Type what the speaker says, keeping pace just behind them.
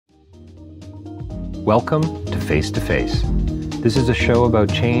Welcome to Face2Face. This is a show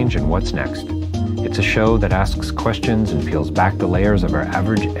about change and what's next. It's a show that asks questions and peels back the layers of our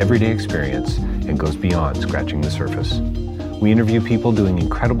average everyday experience and goes beyond scratching the surface. We interview people doing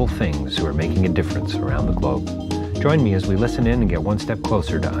incredible things who are making a difference around the globe. Join me as we listen in and get one step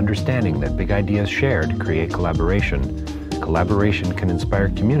closer to understanding that big ideas shared create collaboration. Collaboration can inspire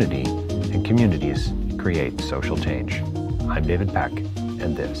community, and communities create social change. I'm David Peck,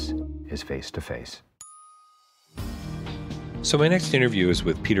 and this is Face2Face. So my next interview is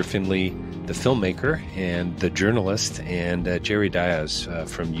with Peter Findlay, the filmmaker and the journalist, and Jerry Dias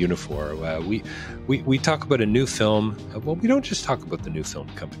from Unifor. We talk about a new film. Well, we don't just talk about the new film,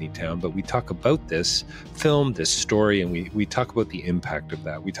 Company Town, but we talk about this film, this story, and we talk about the impact of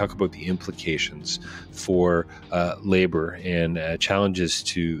that. We talk about the implications for labor and challenges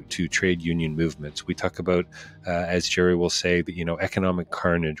to trade union movements. We talk about, as Jerry will say, economic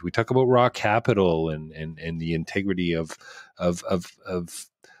carnage. We talk about raw capital and the integrity of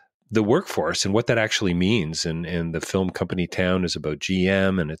the workforce and what that actually means. And the film Company Town is about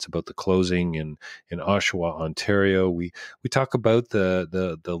GM, and it's about the closing in Oshawa, Ontario. We talk about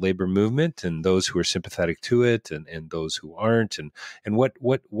the labor movement and those who are sympathetic to it and those who aren't, and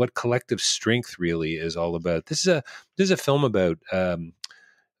what collective strength really is all about. This is a film about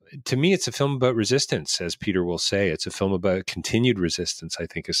to me, it's a film about resistance, as Peter will say. It's a film about continued resistance, I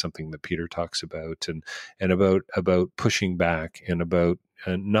think, is something that Peter talks about, and about pushing back, and about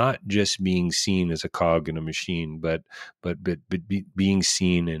not just being seen as a cog in a machine, but being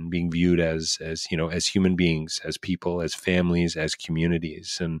seen and being viewed as human beings, as people, as families, as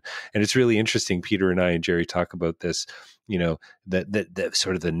communities. And it's really interesting. Peter and I and Jerry talk about this, that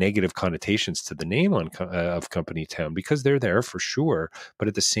sort of the negative connotations to the name of Company Town, because they're there for sure. But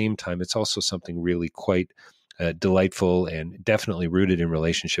at the same time, it's also something really quite delightful and definitely rooted in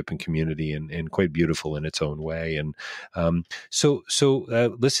relationship and community, and quite beautiful in its own way. And so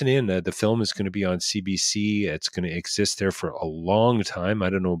listen in. The film is going to be on CBC. It's going to exist there for a long time. I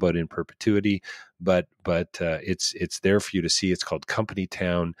don't know about in perpetuity, but it's there for you to see. It's called Company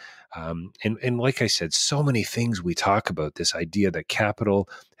Town. And like I said, so many things we talk about, this idea that capital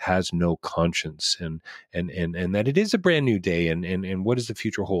has no conscience, and that it is a brand new day, and what does the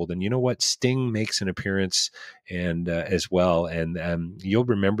future hold? And you know what? Sting makes an appearance and as well. And you'll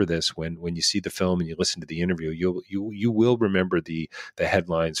remember this when you see the film and you listen to the interview. You will remember the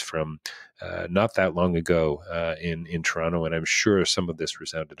headlines from not that long ago in Toronto, and I'm sure some of this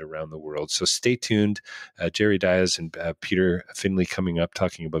resounded around the world. So stay tuned. Jerry Dias and Peter Findlay coming up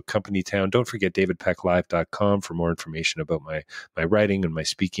talking about Company Town. Don't forget davidpecklive.com for more information about my writing and my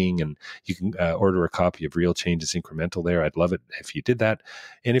speaking, and you can order a copy of Real Change is Incremental there. I'd love it if you did that.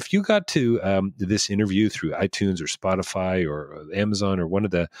 And if you got to this interview through iTunes or Spotify or Amazon or one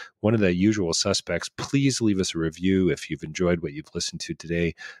of the usual suspects, please leave us a review if you've enjoyed what you've listened to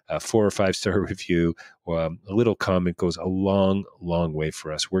today. 4 or 5-star review or a little comment goes a long way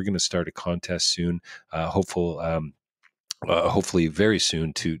for us. We're going to start a contest soon. Hopefully very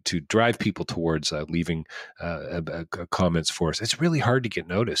soon to drive people towards leaving comments for us. It's really hard to get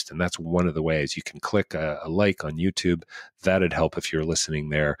noticed, and that's one of the ways. You can click a like on YouTube. That'd help if you're listening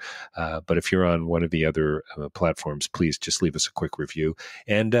there. But if you're on one of the other platforms, please just leave us a quick review.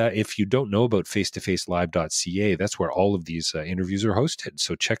 And if you don't know about face2facelive.ca, that's where all of these interviews are hosted.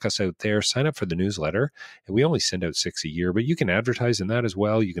 So check us out there. Sign up for the newsletter. And we only send out 6 a year, but you can advertise in that as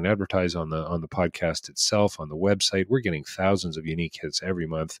well. You can advertise on the podcast itself, on the website. We're getting thousands of unique hits every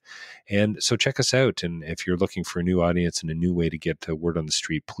month. And so check us out. And if you're looking for a new audience and a new way to get word on the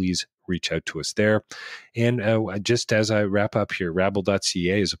street, please reach out to us there. And just as I wrap up here,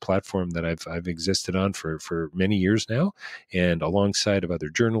 rabble.ca is a platform that I've existed on for many years now, and alongside of other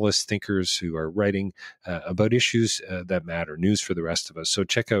journalists, thinkers who are writing about issues that matter, news for the rest of us. So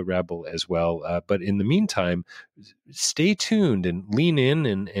check out Rabble as well. But in the meantime, stay tuned and lean in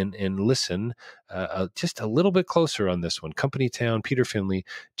and listen just a little bit closer on this one. Company Town, Peter Findlay,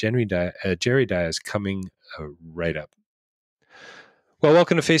 Jerry Dias coming right up. Well,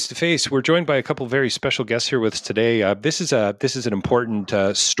 welcome to Face2Face. We're joined by a couple of very special guests here with us today. This is an important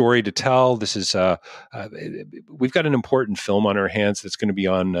story to tell. This is we've got an important film on our hands that's going to be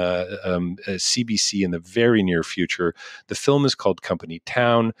on CBC in the very near future. The film is called Company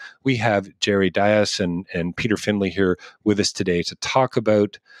Town. We have Jerry Dias and Peter Findlay here with us today to talk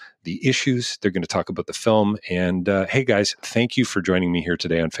about the issues. They're going to talk about the film. And hey, guys, thank you for joining me here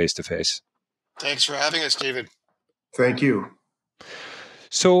today on Face2Face. Thanks for having us, David. Thank you.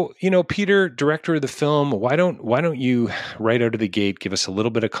 So, Peter, director of the film, why don't you right out of the gate give us a little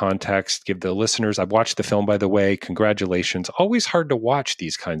bit of context, give the listeners, I've watched the film, by the way, congratulations. Always hard to watch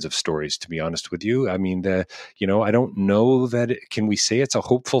these kinds of stories, to be honest with you. I mean, I don't know that can we say it's a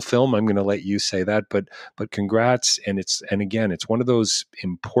hopeful film? I'm going to let you say that, but congrats. And again, it's one of those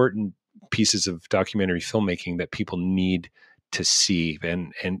important pieces of documentary filmmaking that people need to see.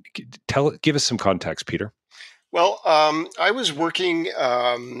 And give us some context, Peter. Well, I was working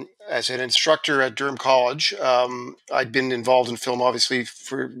as an instructor at Durham College. I'd been involved in film, obviously,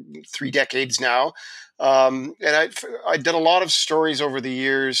 for 3 decades now. And I did a lot of stories over the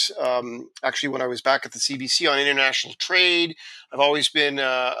years. Actually, when I was back at the CBC on international trade, I've always been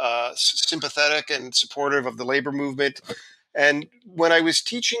sympathetic and supportive of the labor movement. And when I was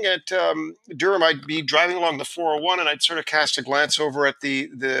teaching at Durham, I'd be driving along the 401, and I'd sort of cast a glance over at the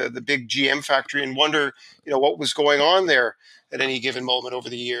big GM factory and wonder, what was going on there at any given moment over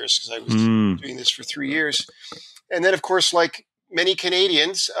the years, because I was doing this for 3 years. And then, of course, like many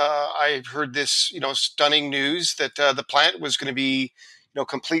Canadians, I heard this, stunning news that the plant was going to be,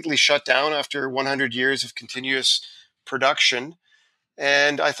 completely shut down after 100 years of continuous production.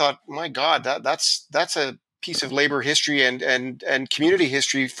 And I thought, my God, that's a piece of labor history and community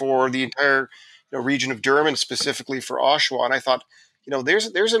history for the entire region of Durham, and specifically for Oshawa. And I thought, there's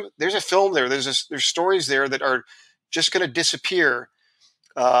a film there. There's stories there that are just going to disappear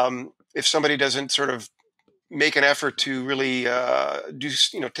if somebody doesn't sort of make an effort to really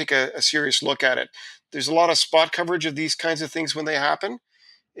take a serious look at it. There's a lot of spot coverage of these kinds of things when they happen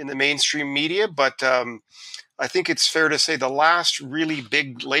in the mainstream media, but I think it's fair to say the last really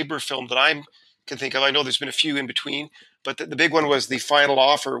big labor film that I can think of, I know there's been a few in between, but the big one was The Final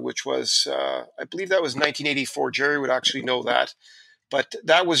Offer, which was, I believe that was 1984. Jerry would actually know that. But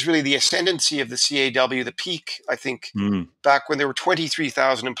that was really the ascendancy of the CAW, the peak, I think, back when there were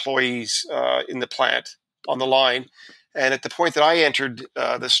 23,000 employees in the plant on the line. And at the point that I entered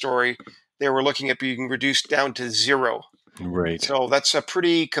the story, they were looking at being reduced down to zero. Right. So that's a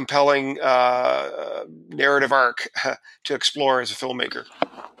pretty compelling narrative arc to explore as a filmmaker.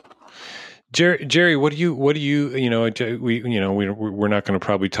 Jerry, what do you, we're not going to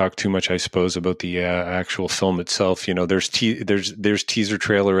probably talk too much, I suppose, about the actual film itself. There's teaser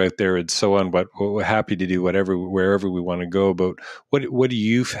trailer out there and so on, but we're happy to do wherever we want to go. But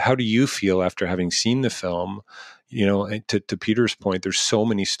how do you feel after having seen the film? To Peter's point, there's so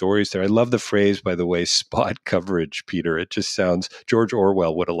many stories there. I love the phrase, by the way, spot coverage, Peter. It just sounds, George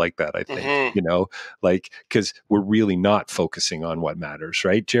Orwell would have liked that, I think, because we're really not focusing on what matters,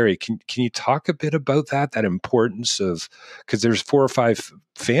 right? Jerry, can you talk a bit about that importance of, because there's 4 or 5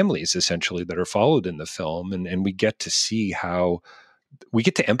 families essentially that are followed in the film, and we get to see how, we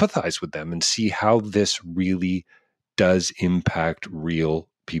get to empathize with them and see how this really does impact real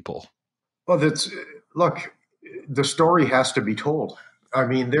people. Well, look, the story has to be told. I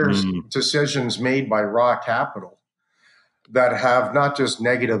mean, there's decisions made by raw capital that have not just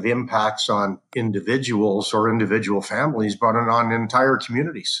negative impacts on individuals or individual families, but on entire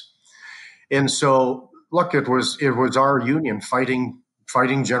communities. And so, look, it was our union fighting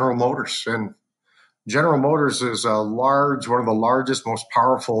General Motors, and General Motors is one of the largest, most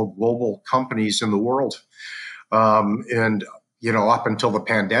powerful global companies in the world, and up until the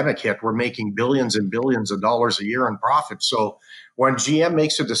pandemic hit, we're making billions and billions of dollars a year in profit. So when GM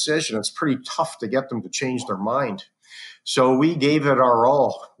makes a decision, it's pretty tough to get them to change their mind. So we gave it our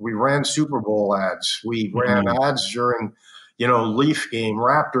all. We ran Super Bowl ads. We ran ads during, Leaf game,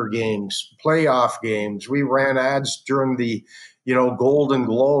 Raptor games, playoff games. We ran ads during the, Golden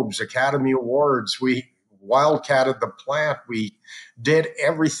Globes, Academy Awards. We wildcatted the plant. We did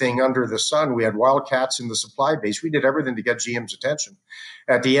everything under the sun. We had wildcats in the supply base. We did everything to get GM's attention.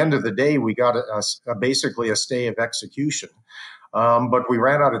 At the end of the day, we got basically a stay of execution, but we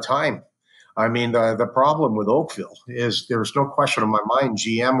ran out of time. I mean, the problem with Oakville is there's no question in my mind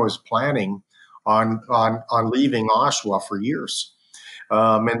GM was planning on leaving Oshawa for years.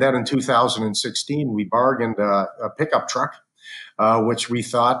 And then in 2016, we bargained a pickup truck, which we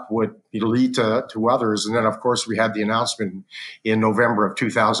thought would lead to others. And then, of course, we had the announcement in November of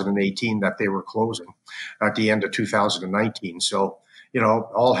 2018 that they were closing at the end of 2019. So,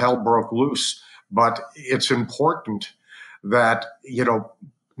 all hell broke loose. But it's important that,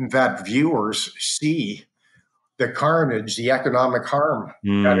 that viewers see the carnage, the economic harm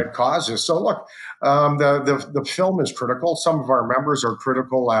that it causes. So look, the film is critical. Some of our members are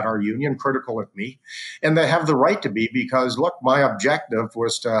critical at our union, critical at me, and they have the right to be, because look, my objective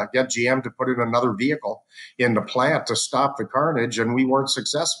was to get GM to put in another vehicle in the plant to stop the carnage, and we weren't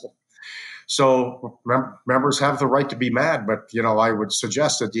successful. So members have the right to be mad, but I would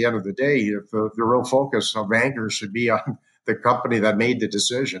suggest at the end of the day, if the real focus of anger should be on the company that made the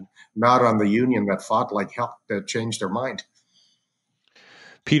decision, not on the union that fought like hell to change their mind.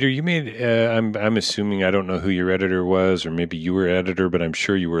 Peter, you made, I'm assuming, I don't know who your editor was, or maybe you were editor, but I'm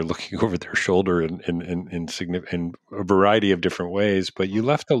sure you were looking over their shoulder in a variety of different ways. But you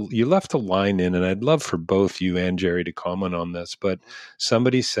left a line in, and I'd love for both you and Jerry to comment on this. But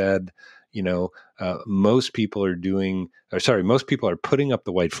somebody said, most people are putting up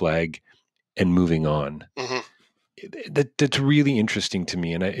the white flag and moving on. Mm-hmm. That's really interesting to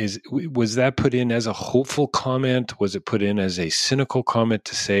me. And was that put in as a hopeful comment? Was it put in as a cynical comment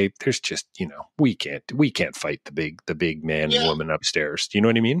to say there's just, we can't fight the big man and woman upstairs? Do you know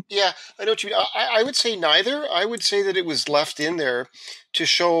what I mean? Yeah, I know what you mean. I would say neither. I would say that it was left in there to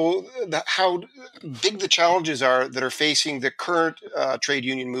show how big the challenges are that are facing the current trade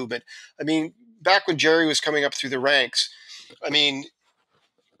union movement. I mean, back when Jerry was coming up through the ranks,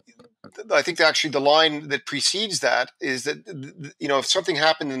 I think actually the line that precedes that is that, if something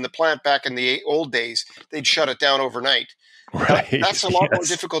happened in the plant back in the old days, they'd shut it down overnight. Right. That's a lot more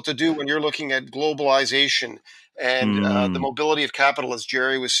difficult to do when you're looking at globalization and the mobility of capital, as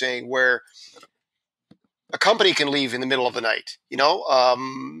Jerry was saying, where a company can leave in the middle of the night.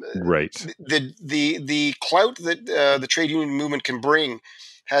 Right. The clout that the trade union movement can bring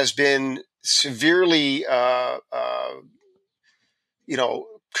has been severely,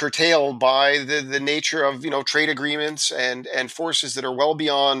 curtailed by the nature of trade agreements and forces that are well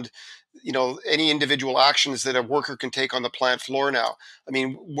beyond any individual actions that a worker can take on the plant floor now. I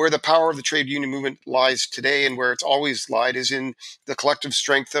mean, where the power of the trade union movement lies today and where it's always lied is in the collective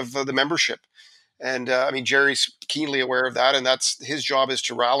strength of the membership. And Jerry's keenly aware of that, and that's his job, is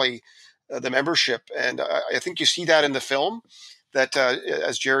to rally the membership. And I think you see that in the film, that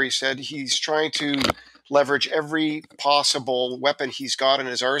as Jerry said, he's trying to leverage every possible weapon he's got in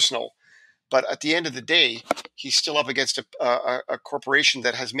his arsenal. But at the end of the day, he's still up against a corporation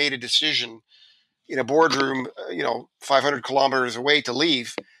that has made a decision in a boardroom, 500 kilometers away to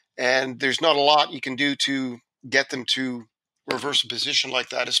leave. And there's not a lot you can do to get them to reverse a position like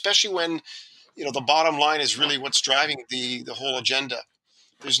that, especially when, the bottom line is really what's driving the whole agenda.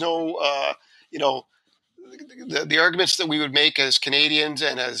 There's no, the arguments that we would make as Canadians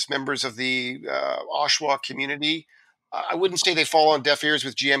and as members of the Oshawa community, I wouldn't say they fall on deaf ears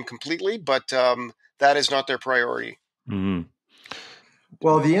with GM completely, but that is not their priority. Mm-hmm.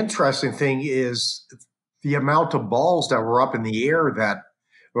 Well, the interesting thing is the amount of balls that were up in the air that,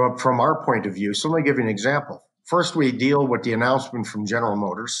 from our point of view. So let me give you an example. First, we deal with the announcement from General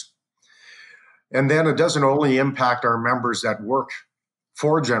Motors. And then it doesn't only impact our members that work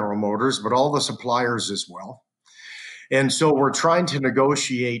for General Motors, but all the suppliers as well. And so we're trying to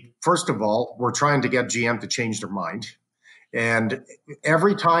negotiate. First of all, we're trying to get GM to change their mind. And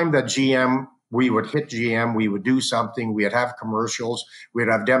every time that we would hit GM, we would do something, we'd have commercials, we'd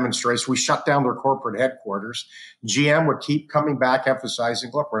have demonstrations, we shut down their corporate headquarters. GM would keep coming back,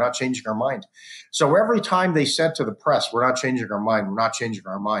 emphasizing, look, we're not changing our mind. So every time they said to the press, we're not changing our mind, we're not changing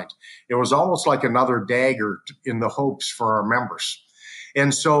our mind, it was almost like another dagger in the hopes for our members.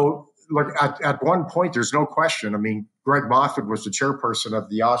 And so, look, at one point, there's no question. I mean, Greg Moffat was the chairperson of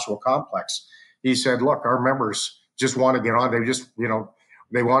the Oshawa complex. He said, look, our members just want to get on. They just,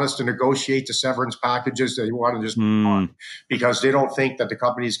 they want us to negotiate the severance packages. They want to just move on because they don't think that the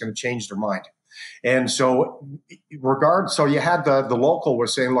company is going to change their mind. And so so you had the local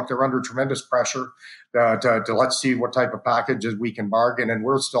was saying, look, they're under tremendous pressure to let's see what type of packages we can bargain. And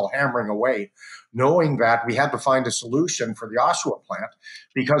we're still hammering away, knowing that we had to find a solution for the Oshawa plant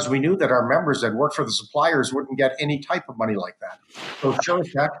because we knew that our members that work for the suppliers wouldn't get any type of money like that. So sure,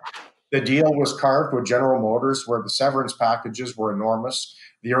 the deal was carved with General Motors where the severance packages were enormous.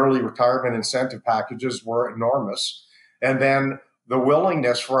 The early retirement incentive packages were enormous. And then the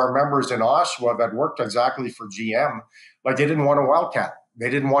willingness for our members in Oshawa that worked exactly for GM, like they didn't want a wildcat. They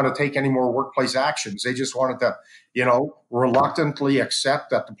didn't want to take any more workplace actions. They just wanted to, reluctantly accept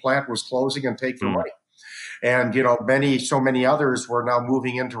that the plant was closing and take their money. And, so many others were now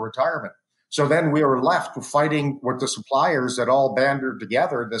moving into retirement. So then we were left fighting with the suppliers that all banded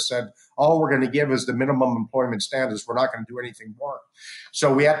together that said, all we're going to give is the minimum employment standards. We're not going to do anything more.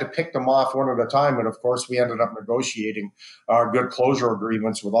 So we had to pick them off one at a time. And of course, we ended up negotiating good closure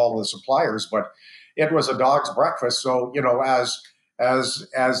agreements with all of the suppliers. But it was a dog's breakfast. So,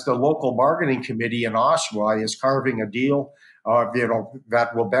 as the local bargaining committee in Oshawa is carving a deal,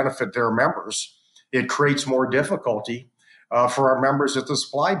 that will benefit their members, it creates more difficulty for our members at the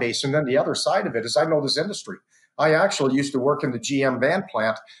supply base. And then the other side of it is I know this industry. I actually used to work in the GM van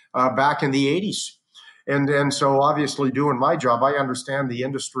plant back in the 80s. And so obviously doing my job, I understand the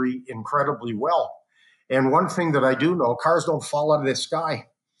industry incredibly well. And one thing that I do know, cars don't fall out of the sky.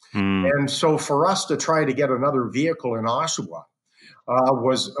 And so for us to try to get another vehicle in Oshawa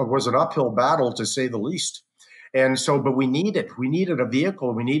was an uphill battle, to say the least. And so, but we needed a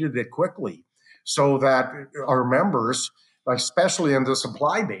vehicle. We needed it quickly so that our members, especially in the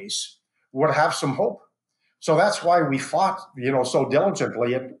supply base, would have some hope. So that's why we fought, so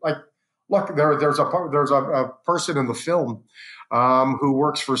diligently. And look, there's a person in the film who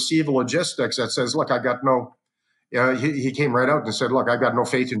works for Seva Logistics that says, look, I got no, he came right out and said, look, I've got no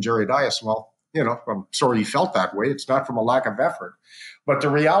faith in Jerry Dias. Well, I'm sorry he felt that way. It's not from a lack of effort. But the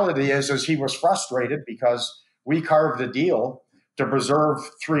reality is he was frustrated because we carved a deal to preserve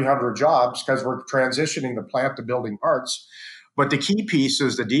 300 jobs because we're transitioning the plant to building parts. But the key piece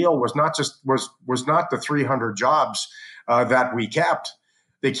is the deal was not the 300 jobs that we kept.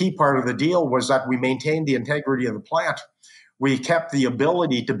 The key part of the deal was that we maintained the integrity of the plant. We kept the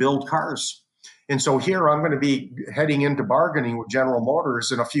ability to build cars. And so here I'm going to be heading into bargaining with General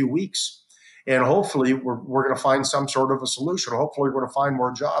Motors in a few weeks. And hopefully we're going to find some sort of a solution. Hopefully we're going to find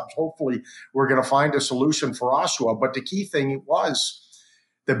more jobs. Hopefully we're going to find a solution for Oshawa. But the key thing was,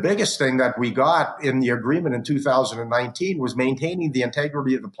 the biggest thing that we got in the agreement in 2019 was maintaining the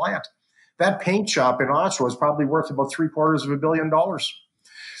integrity of the plant. That paint shop in Oshawa is probably worth about $750 million.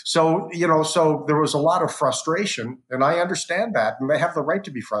 So, so there was a lot of frustration, and I understand that, and they have the right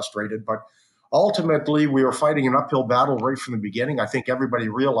to be frustrated. But ultimately, we were fighting an uphill battle right from the beginning. I think everybody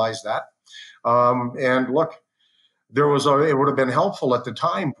realized that. And look, it would have been helpful at the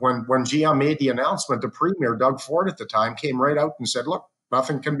time when GM made the announcement. The premier, Doug Ford, at the time, came right out and said, look,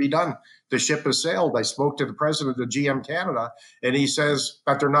 nothing can be done. The ship has sailed. I spoke to the president of GM Canada, and he says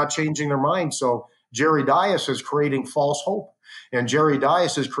that they're not changing their mind. So Jerry Dias is creating false hope, and Jerry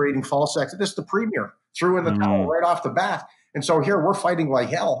Dias is creating false expectations. This is the premier threw in the towel right off the bat. And so here we're fighting like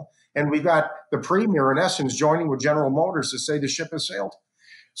hell, and we've got the premier, in essence, joining with General Motors to say the ship has sailed.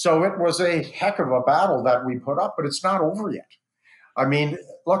 So it was a heck of a battle that we put up, but it's not over yet. I mean,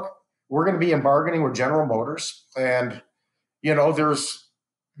 look, we're going to be in bargaining with General Motors, and there's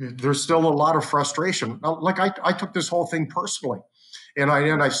still a lot of frustration. Now, I took this whole thing personally, and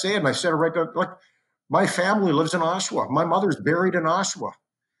I say it, and I said it right there. Look, my family lives in Oshawa. My mother's buried in Oshawa.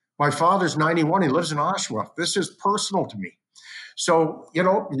 My father's 91. He lives in Oshawa. This is personal to me. So you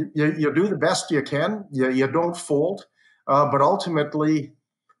do the best you can. You don't fold, but ultimately,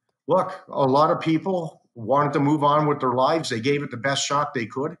 look, a lot of people wanted to move on with their lives. They gave it the best shot they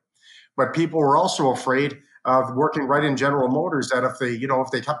could, but people were also afraid of working right in General Motors that if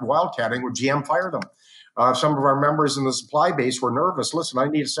they kept wildcatting, would GM fire them? Some of our members in the supply base were nervous. Listen, I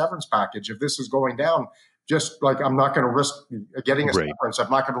need a severance package. If this is going down, just like I'm not going to risk getting a severance. I'm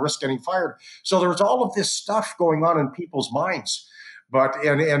not going to risk getting fired. So there's all of this stuff going on in people's minds,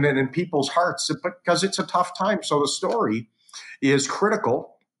 and in people's hearts, because it's a tough time. So the story is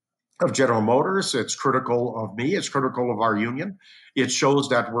critical of General Motors. It's critical of me. It's critical of our union. It shows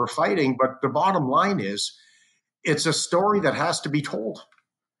that we're fighting. But the bottom line is, it's a story that has to be told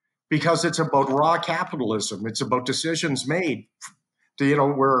because it's about raw capitalism. It's about decisions made.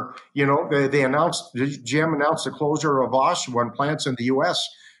 Where they announced, GM announced the closure of Oshawa and plants in the U.S.,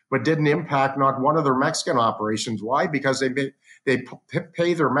 but didn't impact not one of their Mexican operations. Why? Because they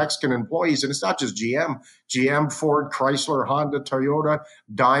pay their Mexican employees, and it's not just GM, Ford, Chrysler, Honda, Toyota,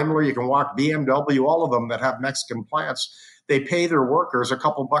 Daimler. You can walk BMW, all of them that have Mexican plants. They pay their workers a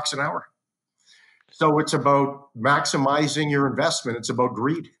couple bucks an hour. So it's about maximizing your investment. It's about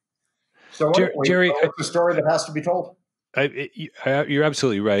greed. So anyway, Jerry, it's a story that has to be told. You're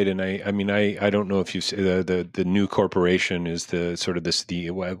absolutely right, and I don't know if you the new corporation is the sort of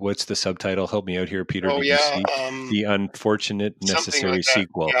what's the subtitle? Help me out here, Peter. Oh, Did yeah, you see the unfortunate necessary like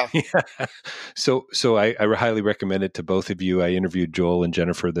sequel? Yeah. So I highly recommend it to both of you. I interviewed Joel and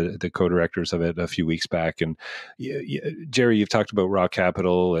Jennifer, the co-directors of it, a few weeks back, and Jerry, you've talked about raw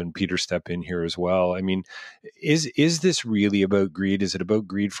capital, and Peter step in here as well. I mean, is this really about greed? Is it about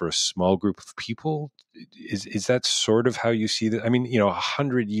greed for a small group of people? Is that sort of how you see that? I mean,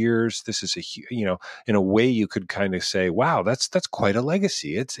 100 years, this is in a way you could kind of say, wow, that's quite a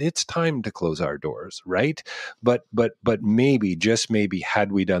legacy. It's time to close our doors, right? But maybe, just maybe,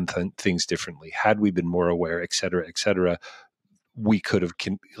 had we done things differently, had we been more aware, et cetera, we could have,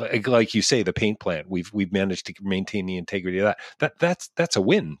 like you say, the paint plant, we've managed to maintain the integrity of that. That's a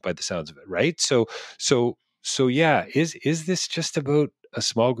win by the sounds of it, right? So yeah, is this just about a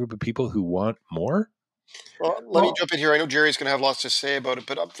small group of people who want more? Well, let me Well, jump in here. I know Jerry's going to have lots to say about it,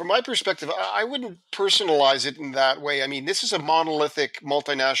 but from my perspective, I wouldn't personalize it in that way. I mean, this is a monolithic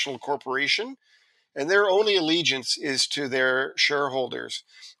multinational corporation, and their only allegiance is to their shareholders.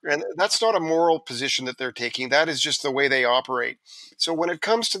 And that's not a moral position that they're taking. That is just the way they operate. So when it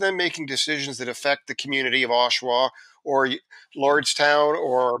comes to them making decisions that affect the community of Oshawa or Lordstown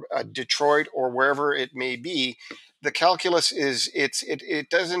or Detroit or wherever it may be, the calculus is it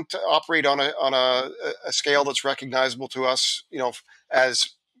doesn't operate on a scale that's recognizable to us,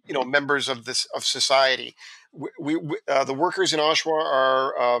 as members of society. The workers in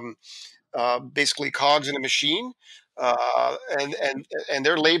Oshawa are basically cogs in a machine, and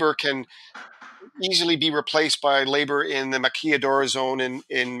their labor can easily be replaced by labor in the maquiladora zone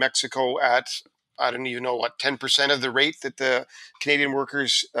in Mexico at, I don't even know what, 10% of the rate that the Canadian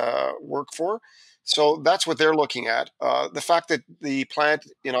workers work for. So that's what they're looking at. The fact that the plant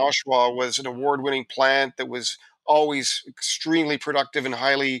in Oshawa was an award-winning plant that was always extremely productive and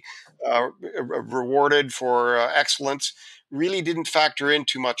highly rewarded for excellence really didn't factor in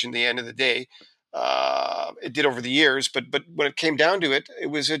too much in the end of the day. It did over the years, but when it came down to it,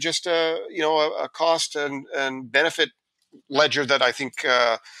 it was just a cost and benefit ledger that I think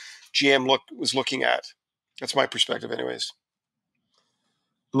GM was looking at. That's my perspective, anyways.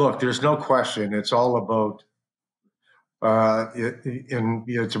 look, there's no question. It's all about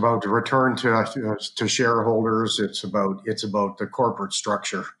it's about the return to shareholders. It's about the corporate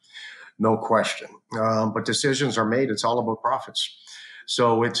structure, no question. But decisions are made. It's all about profits.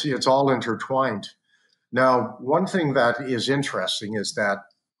 So it's all intertwined. Now, one thing that is interesting is that,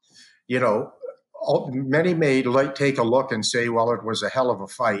 you know, many may take a look and say, well, it was a hell of a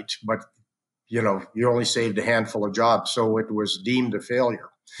fight, but, you only saved a handful of jobs, so it was deemed a failure.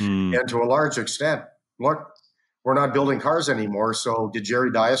 And to a large extent, look, we're not building cars anymore. So did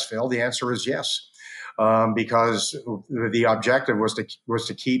Jerry Dias fail? The answer is yes. Because the objective was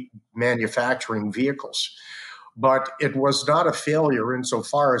to keep manufacturing vehicles. But it was not a failure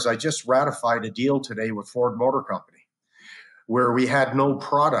insofar as I just ratified a deal today with Ford Motor Company, where we had no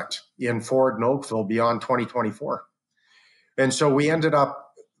product in Ford and Oakville beyond 2024. And so we ended up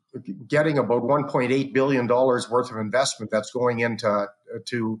getting about $1.8 billion worth of investment that's going into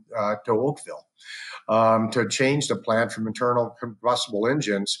Oakville to change the plant from internal combustible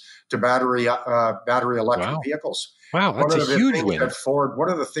engines to battery electric vehicles. Wow, that's a huge win. One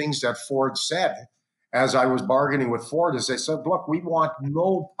of the things that Ford said as I was bargaining with Ford is they said, look, we want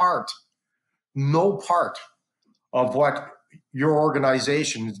no part of what your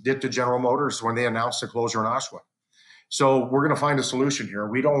organization did to General Motors when they announced the closure in Oshawa. So we're going to find a solution here.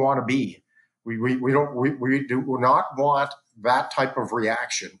 We don't want to be, we do not want that type of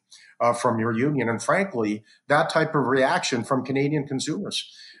reaction from your union. And frankly, that type of reaction from Canadian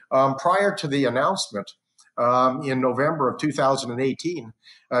consumers. Prior to the announcement in November of 2018,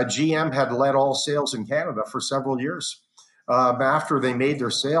 GM had led all sales in Canada for several years. After they made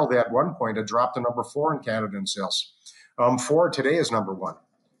their sale, they at one point had dropped to number 4 in Canada in sales. Ford today is number 1.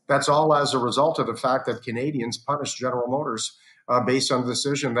 That's all as a result of the fact that Canadians punished General Motors based on the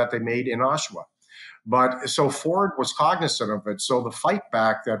decision that they made in Oshawa. But so Ford was cognizant of it. So the fight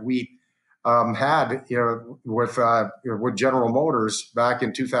back that we had with General Motors back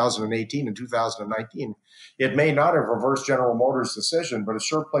in 2018 and 2019, it may not have reversed General Motors' decision, but it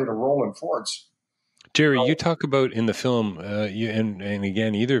sure played a role in Ford's. Jerry, you talk about in the film, and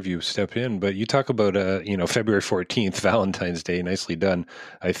again, either of you step in, but you talk about, February 14th, Valentine's Day, nicely done.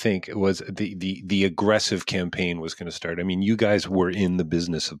 I think it was the aggressive campaign was going to start. I mean, you guys were in the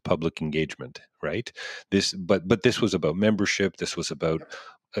business of public engagement, right? But this was about membership. This was about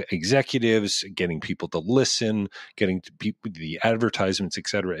executives, getting people to listen, getting to people, the advertisements, et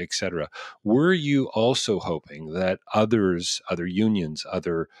cetera, et cetera. Were you also hoping that other unions,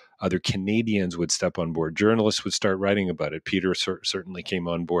 other Canadians would step on board? Journalists would start writing about it. Peter certainly came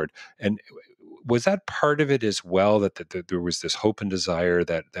on board. And was that part of it as well, that there was this hope and desire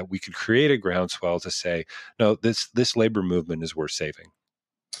that we could create a groundswell to say, no, this labor movement is worth saving?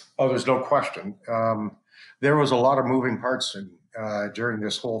 Oh, there's no question. There was a lot of moving parts during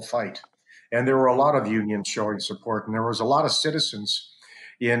this whole fight. And there were a lot of unions showing support. And there was a lot of citizens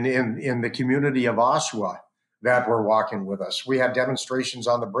in the community of Oshawa that were walking with us. We had demonstrations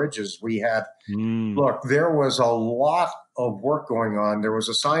on the bridges. We had, look, there was a lot of work going on. There was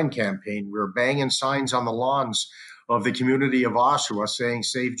a sign campaign. We were banging signs on the lawns of the community of Oshawa saying,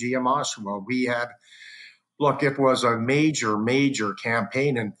 Save GM Oshawa. We had, look, it was a major, major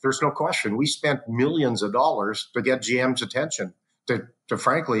campaign. And there's no question, we spent millions of dollars to get GM's attention, to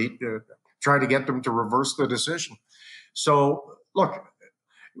frankly, try to get them to reverse the decision. So, look,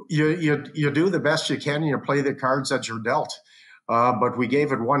 you do the best you can and you play the cards that you're dealt. But we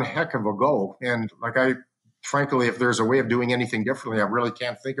gave it one heck of a go. And frankly, if there's a way of doing anything differently, I really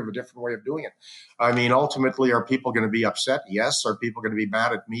can't think of a different way of doing it. I mean, ultimately, are people going to be upset? Yes. Are people going to be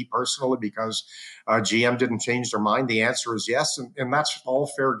mad at me personally because GM didn't change their mind? The answer is yes. And that's all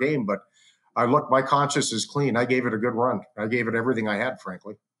fair game. But my conscience is clean. I gave it a good run. I gave it everything I had,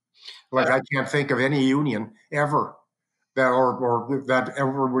 frankly. I can't think of any union ever that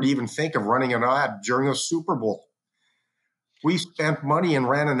ever would even think of running an ad during a Super Bowl. We spent money and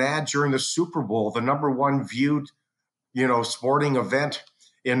ran an ad during the Super Bowl, the number one viewed, sporting event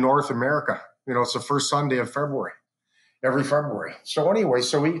in North America. It's the first Sunday of February, every February. So anyway,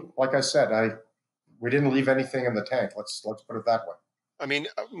 like I said, we didn't leave anything in the tank. Let's put it that way. I mean,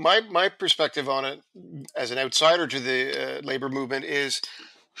 my perspective on it as an outsider to the labor movement is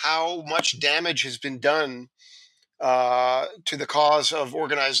how much damage has been done to the cause of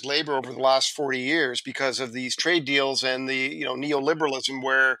organized labor over the last 40 years because of these trade deals and the neoliberalism,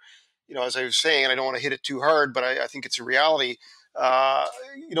 where, as I was saying, and I don't want to hit it too hard, but I think it's a reality.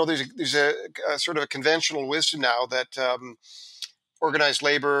 There's a sort of a conventional wisdom now that organized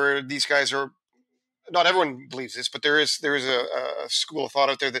labor, these guys are, not everyone believes this, but there is a school of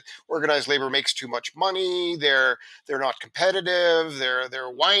thought out there that organized labor makes too much money. They're not competitive. They're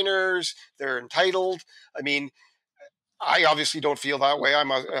whiners. They're entitled. I mean, I obviously don't feel that way.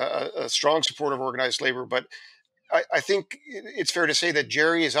 I'm a strong supporter of organized labor, but I think it's fair to say that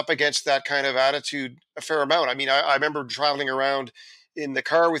Jerry is up against that kind of attitude a fair amount. I mean, I remember traveling around in the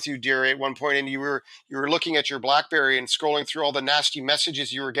car with you, Jerry, at one point, and you were looking at your BlackBerry and scrolling through all the nasty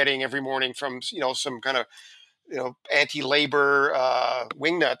messages you were getting every morning from some kind of anti-labor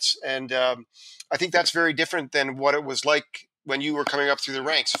wingnuts, and I think that's very different than what it was like when you were coming up through the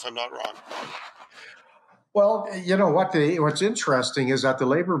ranks, if I'm not wrong. Well, you know what? What's interesting is that the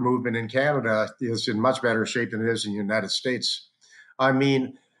labor movement in Canada is in much better shape than it is in the United States. I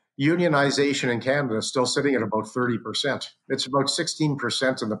mean, unionization in Canada is still sitting at about 30%. It's about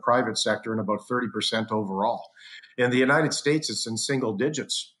 16% in the private sector and about 30% overall. In the United States, it's in single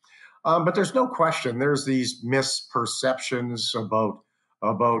digits. But there's no question there's these misperceptions about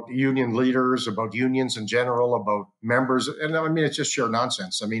union leaders, about unions in general, about members. And I mean, it's just sheer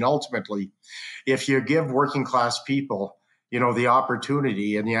nonsense. I mean, ultimately, if you give working class people, the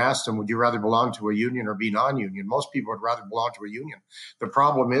opportunity and you ask them, would you rather belong to a union or be non-union? Most people would rather belong to a union. The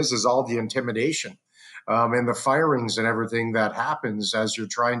problem is all the intimidation and the firings and everything that happens as you're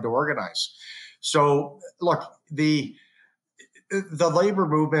trying to organize. So look, the labor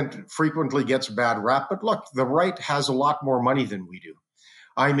movement frequently gets a bad rap, but look, the right has a lot more money than we do.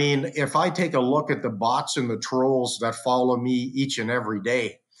 I mean, if I take a look at the bots and the trolls that follow me each and every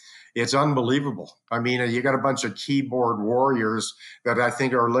day, it's unbelievable. I mean, you got a bunch of keyboard warriors that I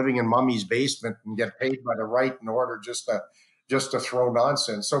think are living in mummy's basement and get paid by the right in order just to throw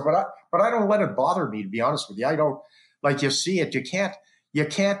nonsense. So, but I don't let it bother me, to be honest with you. I don't, like, you see it. You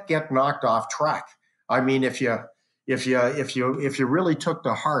can't get knocked off track. I mean, if you really took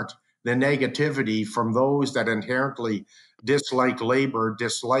to heart the negativity from those that inherently dislike labor,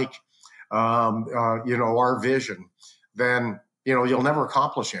 dislike our vision, then you'll never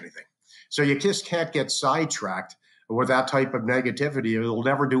accomplish anything. So you just can't get sidetracked with that type of negativity. It'll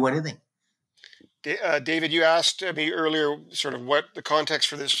never do anything. David, you asked me earlier sort of what the context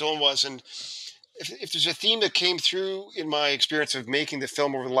for this film was, and if there's a theme that came through in my experience of making the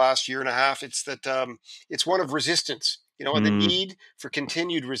film over the last year and a half, it's that it's one of resistance, and the need for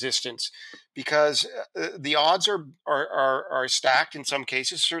continued resistance, because the odds are stacked in some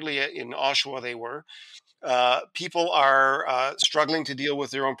cases. Certainly in Oshawa, they were. People are struggling to deal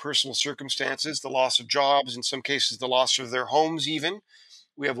with their own personal circumstances, the loss of jobs, in some cases the loss of their homes even.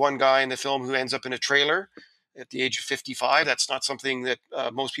 We have one guy in the film who ends up in a trailer at the age of 55. That's not something that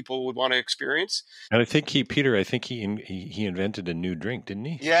most people would want to experience. And I think he invented a new drink, didn't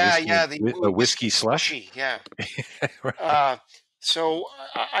he? Yeah, a whiskey slush. Yeah. Right. So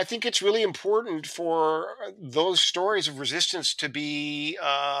I think it's really important for those stories of resistance to be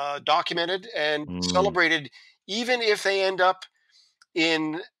documented and celebrated, even if they end up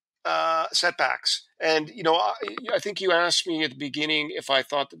in setbacks. And, I think you asked me at the beginning if I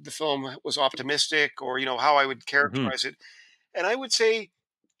thought that the film was optimistic, or, how I would characterize it. And I would say,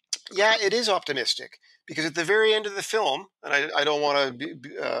 yeah, it is optimistic, because at the very end of the film, and I don't want to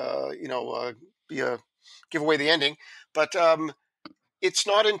give away the ending, but it's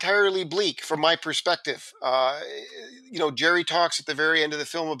not entirely bleak from my perspective. Jerry talks at the very end of the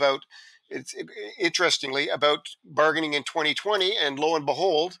film about, interestingly, about bargaining in 2020, and lo and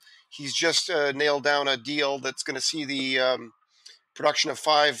behold, he's just nailed down a deal that's going to see the production of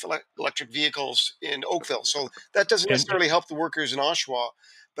 5 electric vehicles in Oakville. So that doesn't necessarily help the workers in Oshawa,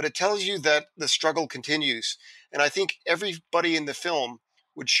 but it tells you that the struggle continues. And I think everybody in the film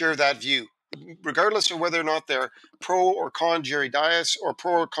would share that view, regardless of whether or not they're pro or con Jerry Dias or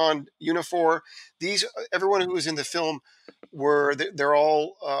pro or con Unifor. Everyone who was in the film they're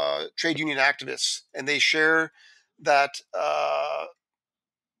all trade union activists, and they share that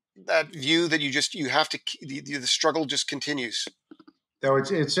that view that you have to the struggle just continues. So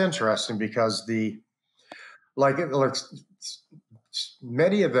it's interesting because like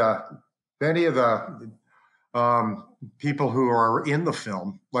many of the people who are in the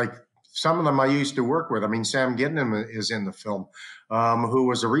film, like some of them I used to work with. I mean, Sam Gidnam is in the film, who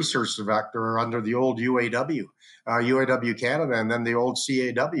was a research director under the old UAW Canada, and then the old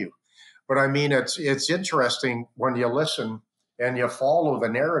CAW. But I mean, it's interesting when you listen and you follow the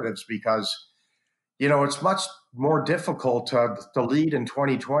narratives, because it's much more difficult to lead in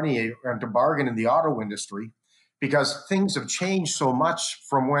 2020 and to bargain in the auto industry, because things have changed so much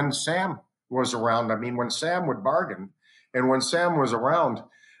from when Sam was around. I mean, when Sam would bargain and when Sam was around,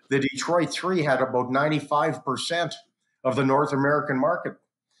 the Detroit 3 had about 95% of the North American market.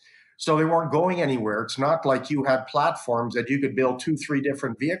 So they weren't going anywhere. It's not like you had platforms that you could build 2-3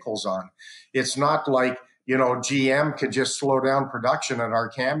 different vehicles on. It's not like, GM could just slow down production at our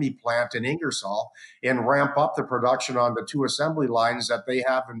Cami plant in Ingersoll and ramp up the production on the 2 assembly lines that they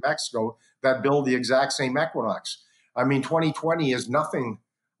have in Mexico that build the exact same Equinox. I mean, 2020 is nothing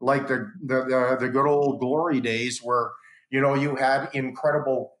like the good old glory days where, you had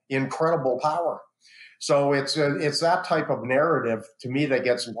incredible power. So it's that type of narrative to me that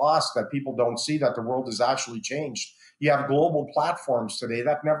gets lost, that people don't see that the world has actually changed. You have global platforms today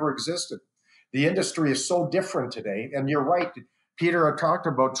that never existed. The industry is so different today. And you're right, Peter had talked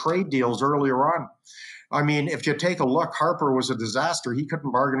about trade deals earlier on. I mean, if you take a look, Harper was a disaster. He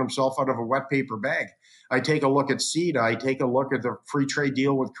couldn't bargain himself out of a wet paper bag. I take a look at CETA. I take a look at the free trade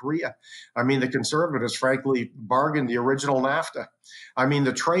deal with Korea. I mean, the Conservatives, frankly, bargained the original NAFTA. I mean,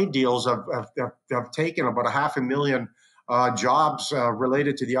 the trade deals have taken about 500,000 jobs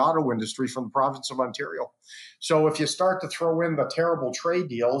related to the auto industry from the province of Ontario. So if you start to throw in the terrible trade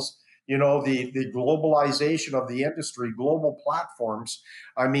deals, the globalization of the industry, global platforms,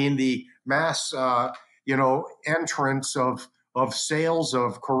 I mean, the mass, entrance of sales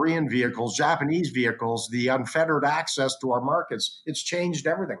of Korean vehicles, Japanese vehicles, the unfettered access to our markets, it's changed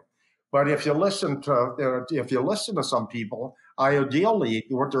everything. But if you listen to some people, ideally,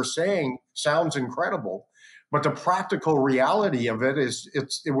 what they're saying sounds incredible, but the practical reality of it is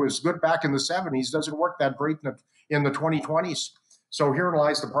it was good back in the 70s, doesn't work that great in the 2020s. So herein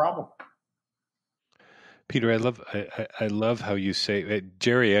lies the problem. Peter, I love how you say,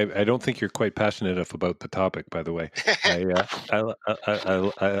 Jerry. I don't think you're quite passionate enough about the topic. By the way, I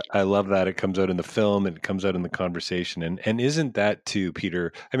love that it comes out in the film and it comes out in the conversation. And isn't that too,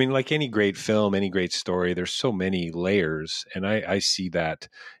 Peter? I mean, like any great film, any great story, there's so many layers, and I see that.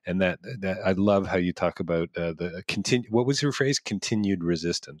 And that I love how you talk about the what was your phrase? Continued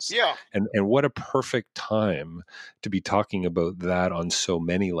resistance. Yeah. And what a perfect time to be talking about that on so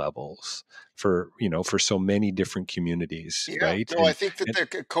many levels for so many different communities, right? No, I think that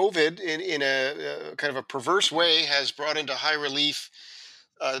the COVID in a kind of a perverse way has brought into high relief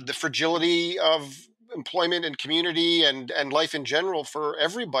the fragility of employment and community and life in general for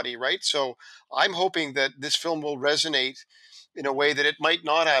everybody, right? So I'm hoping that this film will resonate in a way that it might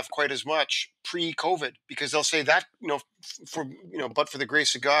not have quite as much pre-COVID, because they'll say that, but for the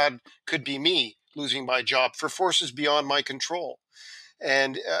grace of God could be me losing my job for forces beyond my control.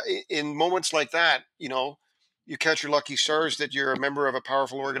 And in moments like that, you catch your lucky stars that you're a member of a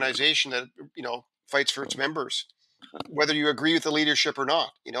powerful organization that, fights for its members, whether you agree with the leadership or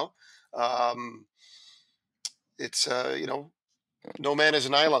not. It's no man is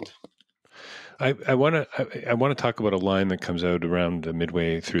an island. I want to talk about a line that comes out around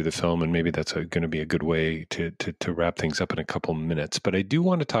midway through the film, and maybe that's going to be a good way to wrap things up in a couple minutes. But I do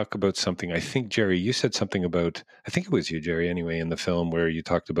want to talk about something. I think, Jerry, you said something about, I think it was you, Jerry, anyway, in the film, where you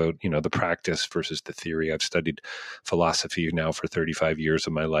talked about, the practice versus the theory. I've studied philosophy now for 35 years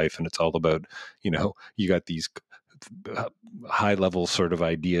of my life, and it's all about, you got these high level sort of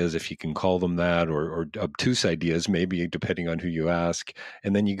ideas, if you can call them that, or obtuse ideas, maybe depending on who you ask.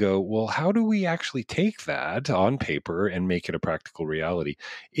 And then you go, well, how do we actually take that on paper and make it a practical reality?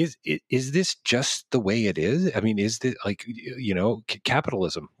 Is this just the way it is? I mean, is this like,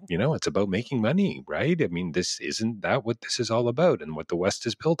 capitalism, it's about making money, right? I mean, isn't that what this is all about and what the West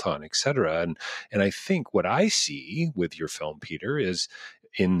is built on, et cetera. And I think what I see with your film, Peter, is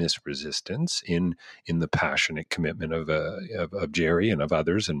in this resistance, in the passionate commitment of Jerry and of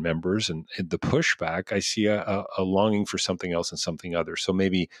others and members, and the pushback, I see a longing for something else and something other. So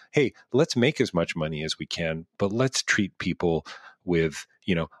maybe, hey, let's make as much money as we can, but let's treat people with,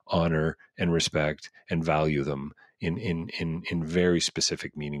 honor and respect and value them in very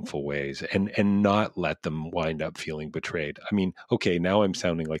specific, meaningful ways, and not let them wind up feeling betrayed. I mean, okay, now I'm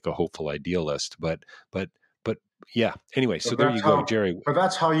sounding like a hopeful idealist, but yeah. Anyway, so there you go, Jerry. But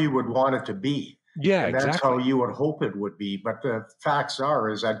that's how you would want it to be. Yeah, and exactly. That's how you would hope it would be. But the facts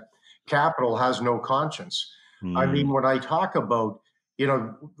is that capital has no conscience. I mean, when I talk about,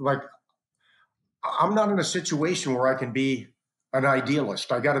 like, I'm not in a situation where I can be an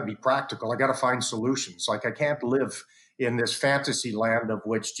idealist. I got to be practical. I got to find solutions. Like, I can't live in this fantasy land of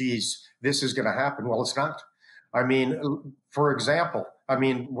which, geez, this is going to happen. Well, it's not. I mean, for example,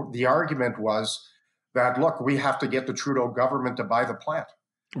 the argument was that, look, we have to get the Trudeau government to buy the plant.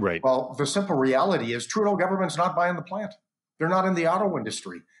 Right. Well, the simple reality is Trudeau government's not buying the plant. They're not in the auto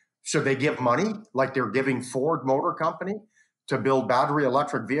industry. Should they give money like they're giving Ford Motor Company to build battery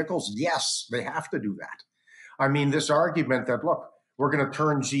electric vehicles? Yes, they have to do that. I mean, this argument that, look, we're going to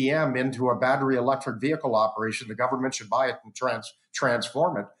turn GM into a battery electric vehicle operation, the government should buy it and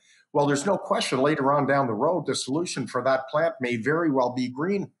transform it. Well, there's no question later on down the road, the solution for that plant may very well be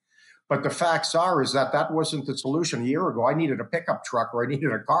green. But the facts is that wasn't the solution a year ago. I needed a pickup truck, or I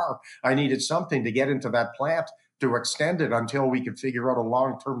needed a car. I needed something to get into that plant to extend it until we could figure out a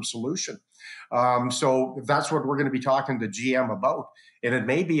long-term solution. So that's what we're going to be talking to GM about. And it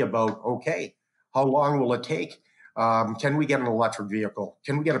may be about, okay, how long will it take? Can we get an electric vehicle?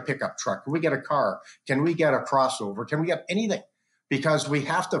 Can we get a pickup truck? Can we get a car? Can we get a crossover? Can we get anything? Because we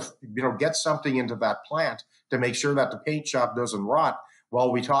have to, get something into that plant to make sure that the paint shop doesn't rot while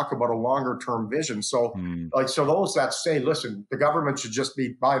we talk about a longer term vision. So so those that say, listen, the government should just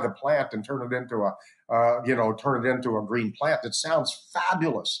buy the plant and turn it into a green plant. It sounds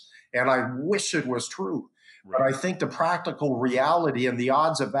fabulous. And I wish it was true. Right. But I think the practical reality and the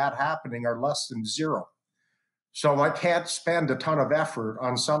odds of that happening are less than zero. So I can't spend a ton of effort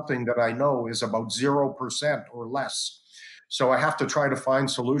on something that I know is about 0% or less. So I have to try to find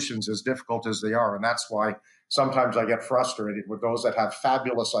solutions, as difficult as they are. And that's why sometimes I get frustrated with those that have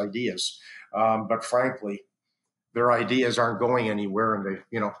fabulous ideas. But frankly, their ideas aren't going anywhere. And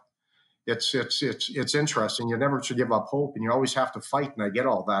it's interesting. You never should give up hope, and you always have to fight. And I get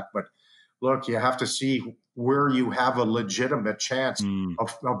all that. But look, you have to see where you have a legitimate chance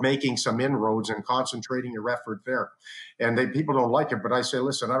of making some inroads and concentrating your effort there. And people don't like it, but I say,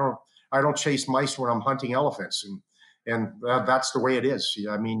 listen, I don't chase mice when I'm hunting elephants, and that's the way it is.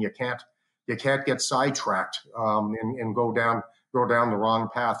 I mean, you can't get sidetracked and go down the wrong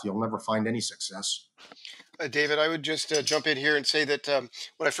path. You'll never find any success. David, I would just jump in here and say that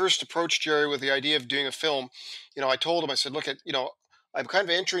when I first approached Jerry with the idea of doing a film, I told him, I said, look, I'm kind of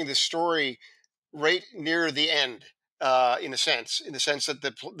entering this story right near the end, in the sense that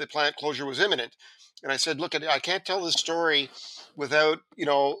the plant closure was imminent. And I said, look, I can't tell this story without,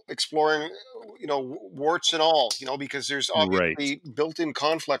 exploring, warts and all, because there's obviously built-in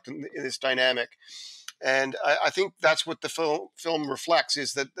conflict in this dynamic. And I think that's what the film reflects,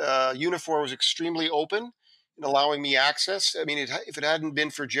 is that Unifor was extremely open in allowing me access. I mean, if it hadn't been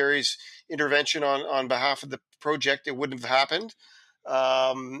for Jerry's intervention on behalf of the project, it wouldn't have happened.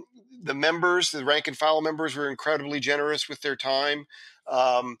 The members, the rank and file members, were incredibly generous with their time.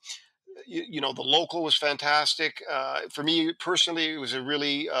 The local was fantastic. For me personally, it was a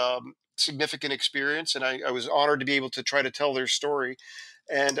really significant experience, and I was honored to be able to try to tell their story.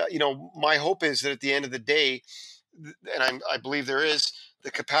 And my hope is that at the end of the day, and I believe there is, the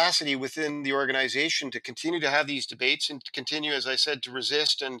capacity within the organization to continue to have these debates and to continue, as I said, to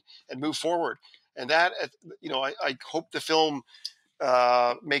resist and move forward. And that, I hope the film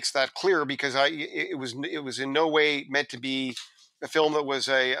makes that clear, because it was in no way meant to be a film that was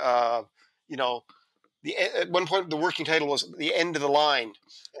at one point the working title was The End of the Line,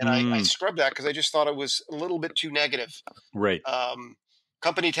 and I scrubbed that because I just thought it was a little bit too negative. Right.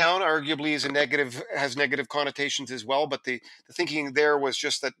 Company Town arguably has negative connotations as well, but the thinking there was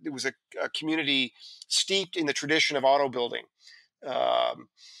just that it was a community steeped in the tradition of auto building.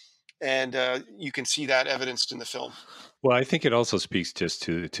 And you can see that evidenced in the film. Well, I think it also speaks just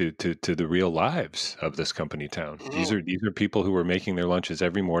to the real lives of this company town. Mm-hmm. These are people who were making their lunches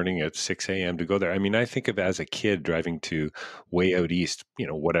every morning at 6 a.m. to go there. I mean, I think of as a kid driving to way out east,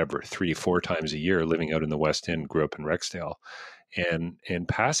 3-4 times a year, living out in the West End, grew up in Rexdale, and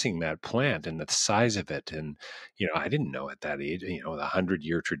passing that plant and the size of it, and I didn't know at that age, the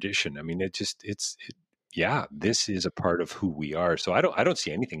 100-year tradition. I mean, yeah, this is a part of who we are. So I don't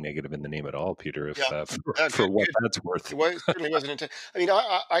see anything negative in the name at all, Peter, if Yeah. for Good, what good. that's worth. It certainly wasn't intent. I mean,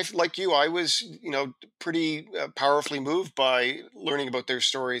 like you, I was, pretty powerfully moved by learning about their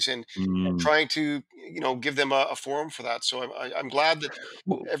stories and Mm. trying to, give them a forum for that. So I'm glad that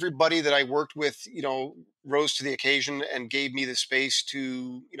Well, everybody that I worked with, rose to the occasion and gave me the space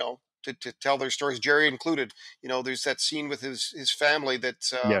to, to tell their stories. Jerry included. There's that scene with his family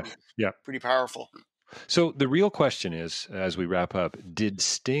that's yes, yeah. pretty powerful. So the real question is, as we wrap up, did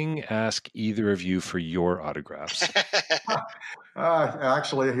Sting ask either of you for your autographs?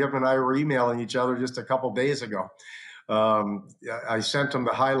 Actually, him and I were emailing each other just a couple days ago. I sent him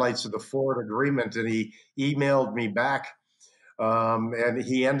the highlights of the Ford agreement, and he emailed me back. And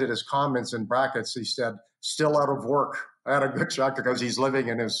he ended his comments in brackets. He said, "Still out of work." I had a good shock because he's living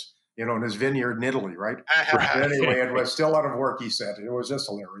in his, in his vineyard in Italy, right? Right. Anyway, it was still out of work. He said it was just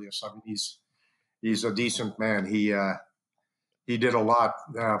hilarious. I mean, he's a decent man. He did a lot.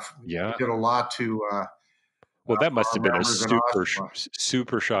 He Yeah. did a lot to Well, that must our have been a members in Oshawa.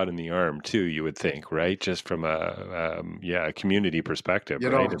 super shot in the arm too. You would think, right? Just from a community perspective, You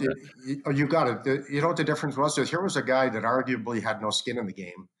right? know, you got it. You know what the difference was? Here was a guy that arguably had no skin in the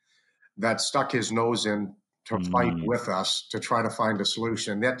game that stuck his nose in to fight Mm, with us to try to find a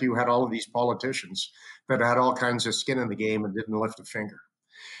solution. Yet you had all of these politicians that had all kinds of skin in the game and didn't lift a finger.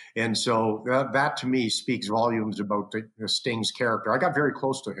 And so that to me speaks volumes about the Sting's character. I got very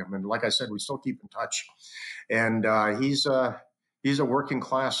close to him, and like I said, we still keep in touch. And he's a working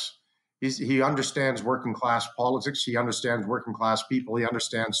class. He understands working class politics. He understands working class people. He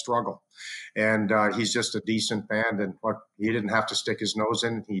understands struggle, and he's just a decent man. And look, he didn't have to stick his nose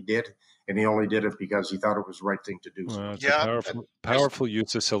in. He did, and he only did it because he thought it was the right thing to do. well, it's a Yeah. powerful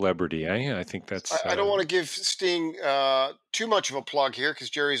use of celebrity. I think that's I don't want to give Sting too much of a plug here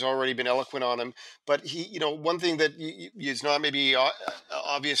because Jerry's already been eloquent on him. But he, one thing that is not maybe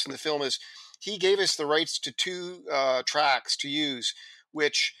obvious in the film is he gave us the rights to two tracks to use,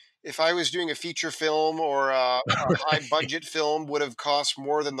 which if I was doing a feature film or a high budget film would have cost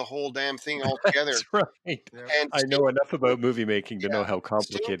more than the whole damn thing altogether. that's right. Yeah. And I know enough about movie making to yeah, know how Sting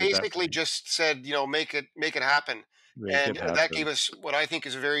complicated that basically just said, make it happen, make it and that happen. gave us what I think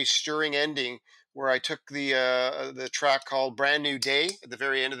is a very stirring ending, where I took the track called "Brand New Day" at the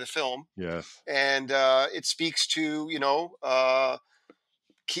very end of the film, Yes. and it speaks to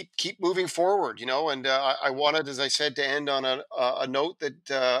keep moving forward, and I wanted, as I said, to end on a note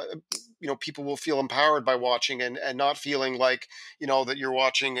that people will feel empowered by watching and not feeling like that you're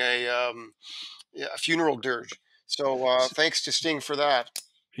watching a funeral dirge. So thanks to Sting for that.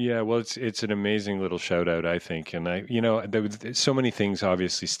 Yeah, well, it's an amazing little shout out, I think, and there was so many things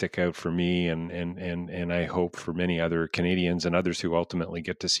obviously stick out for me, and I hope for many other Canadians and others who ultimately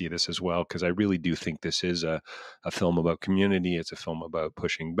get to see this as well, because I really do think this is a film about community. It's a film about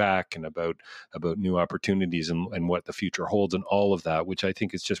pushing back and about new opportunities and what the future holds and all of that, which I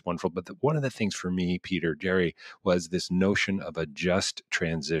think is just wonderful. But one of the things for me, Peter, Jerry, was this notion of a just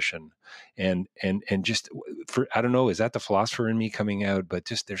transition, and just for, I don't know, is that the philosopher in me coming out? But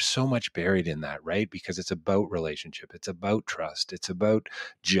just there's so much buried in that, right? Because it's about relationship, it's about trust, it's about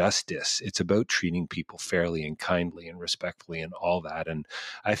justice, it's about treating people fairly and kindly and respectfully and all that. And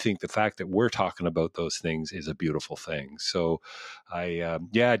I think the fact that we're talking about those things is a beautiful thing. So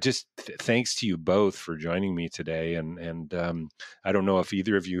thanks to you both for joining me today. And I don't know if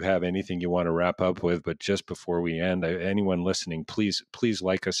either of you have anything you want to wrap up with, but just before we end, anyone listening, please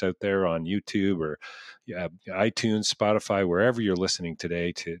like us out there on YouTube or iTunes, Spotify, wherever you're listening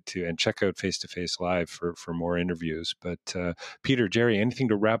today, to and check out Face to Face Live for more interviews. But Peter, Jerry, anything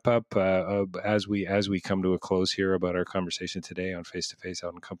to wrap up as we come to a close here about our conversation today on Face to Face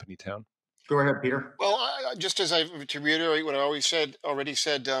out in Company Town? Go ahead, Peter. Well, just to reiterate what I already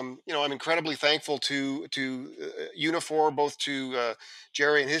said, I'm incredibly thankful to Unifor, both to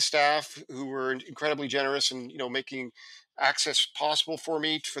Jerry and his staff, who were incredibly generous and making access possible for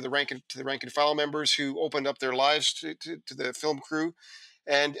me for the rank and file members who opened up their lives to the film crew,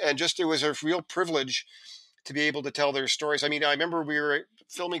 and just it was a real privilege to be able to tell their stories. I mean, I remember we were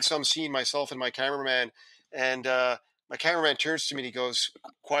filming some scene, myself and my cameraman, and my cameraman turns to me and he goes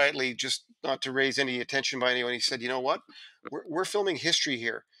quietly, just not to raise any attention by anyone. He said, "You know what? We're filming history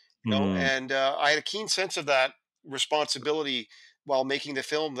here, Mm, And I had a keen sense of that responsibility while making the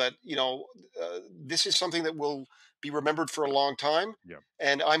film. That this is something that will be remembered for a long time, yeah.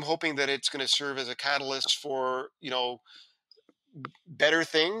 and I'm hoping that it's going to serve as a catalyst for better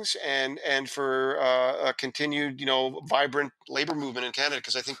things and for a continued vibrant labor movement in Canada,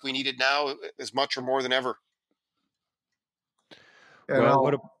 because I think we need it now as much or more than ever." And Well,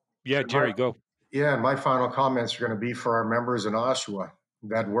 I'll, yeah, and my, Jerry, go. Yeah, and my final comments are going to be for our members in Oshawa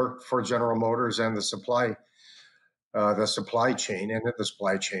that work for General Motors and the supply chain and in the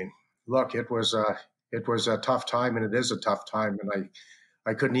supply chain. Look, it was a tough time, and it is a tough time, and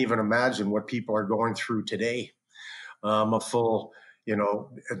I couldn't even imagine what people are going through today. A full,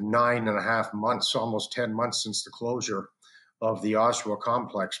 9.5 months, almost 10 months since the closure of the Oshawa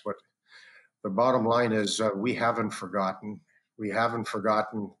complex. But the bottom line is we haven't forgotten. We haven't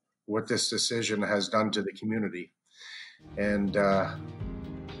forgotten what this decision has done to the community. And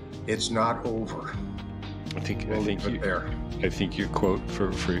it's not over. I think your quote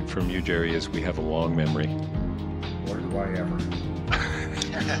from you, Jerry, is "We have a long memory." Or do I ever?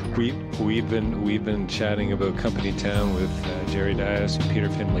 We've been chatting about Company Town with Jerry Dias and Peter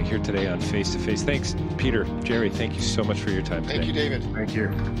Findlay here today on Face to Face. Thanks, Peter, Jerry. Thank you so much for your time today. Thank you, David. Thank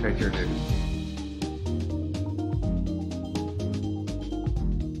you. Take care, David.